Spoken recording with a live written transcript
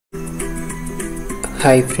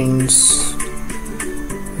Hi friends,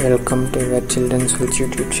 welcome to our Children's Health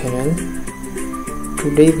YouTube channel.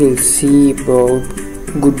 Today we'll see about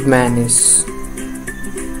good manners.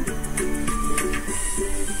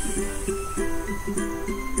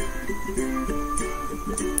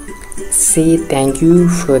 Say thank you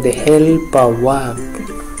for the help or work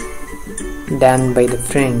done by the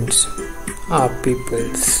friends or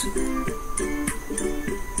peoples.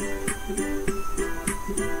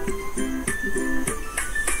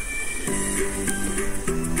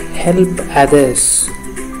 Help others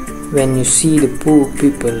when you see the poor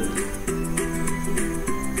people.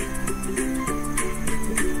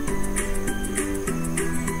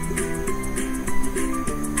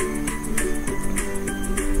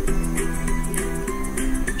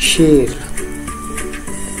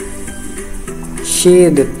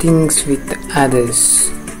 Share the things with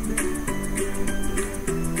others.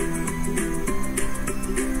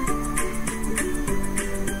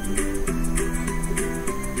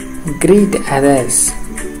 Greet others.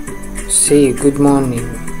 Say good morning,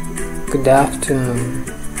 good afternoon.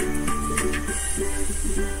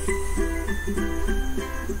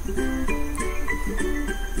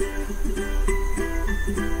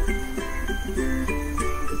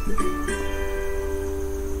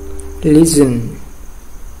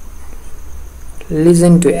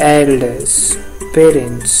 Listen to elders,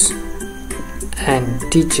 parents, and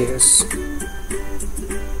teachers.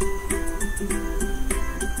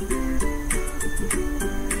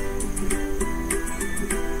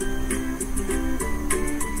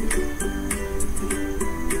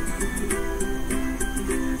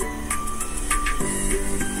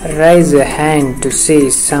 Raise a hand to say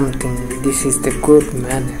something. This is the good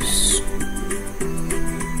manners.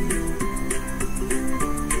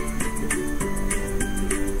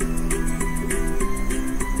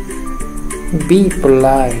 Be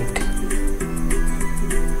polite.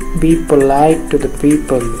 Be polite to the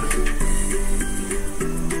people.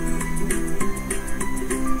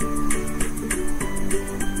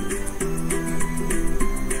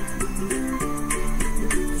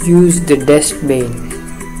 Use the dustbin.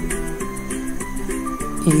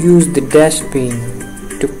 Use the dustbin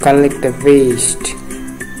to collect the waste.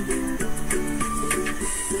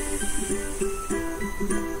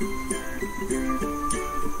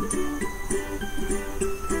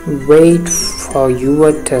 Wait for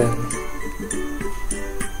your turn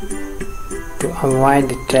to avoid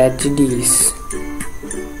the tragedies.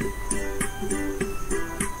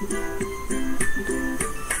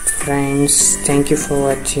 Friends, thank you for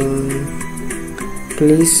watching.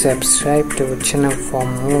 Please subscribe to our channel for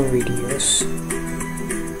more videos.